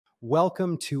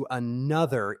Welcome to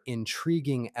another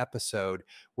intriguing episode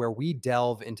where we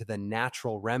delve into the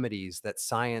natural remedies that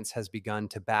science has begun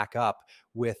to back up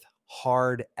with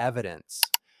hard evidence.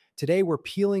 Today, we're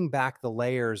peeling back the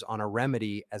layers on a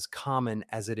remedy as common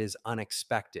as it is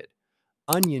unexpected: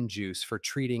 onion juice for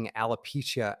treating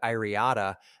alopecia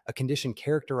areata, a condition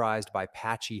characterized by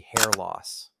patchy hair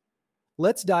loss.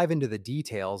 Let's dive into the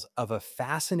details of a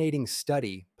fascinating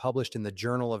study published in the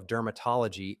Journal of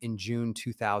Dermatology in June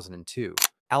 2002.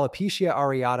 Alopecia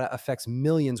areata affects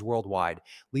millions worldwide,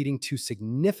 leading to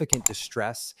significant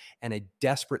distress and a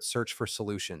desperate search for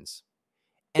solutions.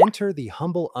 Enter the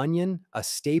humble onion, a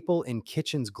staple in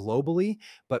kitchens globally,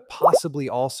 but possibly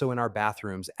also in our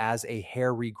bathrooms as a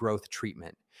hair regrowth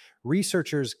treatment.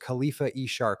 Researchers Khalifa E.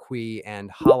 Sharquie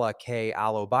and Hala K.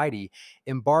 Al-Obaidi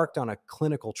embarked on a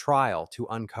clinical trial to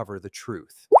uncover the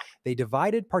truth. They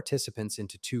divided participants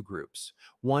into two groups,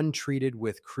 one treated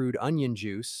with crude onion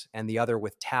juice and the other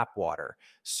with tap water,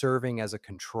 serving as a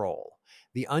control.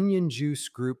 The onion juice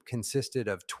group consisted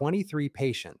of 23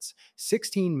 patients,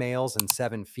 16 males and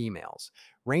 7 females,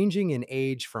 ranging in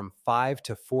age from 5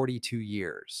 to 42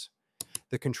 years.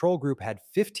 The control group had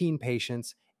 15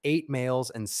 patients, 8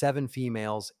 males and 7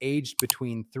 females, aged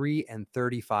between 3 and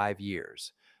 35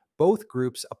 years. Both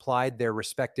groups applied their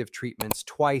respective treatments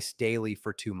twice daily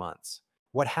for 2 months.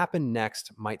 What happened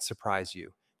next might surprise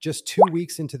you. Just 2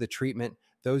 weeks into the treatment,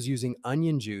 those using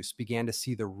onion juice began to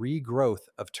see the regrowth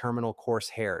of terminal coarse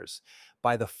hairs.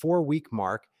 By the 4-week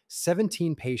mark,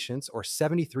 17 patients, or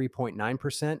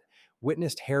 73.9%,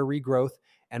 witnessed hair regrowth,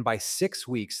 and by 6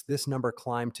 weeks, this number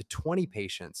climbed to 20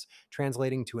 patients,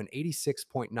 translating to an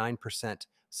 86.9%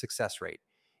 success rate.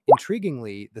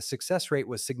 Intriguingly, the success rate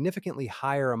was significantly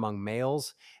higher among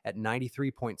males at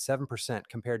 93.7%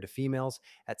 compared to females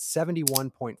at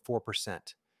 71.4%.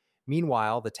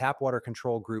 Meanwhile, the tap water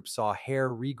control group saw hair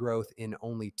regrowth in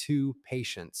only 2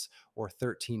 patients, or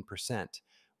 13%,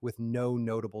 with no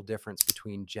notable difference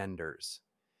between genders.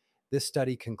 This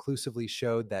study conclusively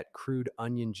showed that crude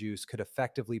onion juice could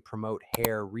effectively promote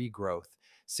hair regrowth,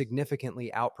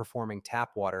 significantly outperforming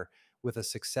tap water with a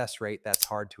success rate that's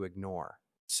hard to ignore.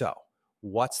 So,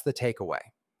 what's the takeaway?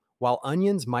 While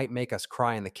onions might make us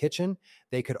cry in the kitchen,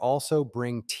 they could also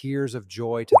bring tears of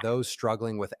joy to those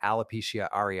struggling with alopecia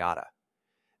areata.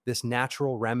 This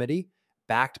natural remedy,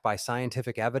 backed by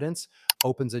scientific evidence,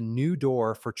 opens a new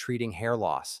door for treating hair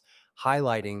loss,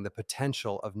 highlighting the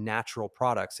potential of natural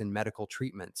products in medical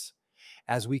treatments.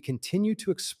 As we continue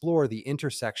to explore the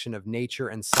intersection of nature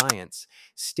and science,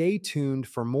 stay tuned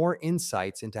for more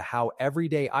insights into how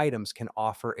everyday items can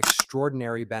offer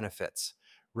extraordinary benefits.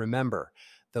 Remember,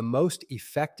 the most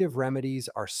effective remedies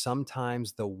are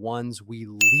sometimes the ones we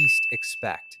least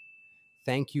expect.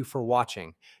 Thank you for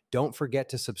watching. Don't forget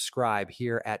to subscribe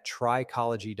here at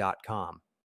tricology.com.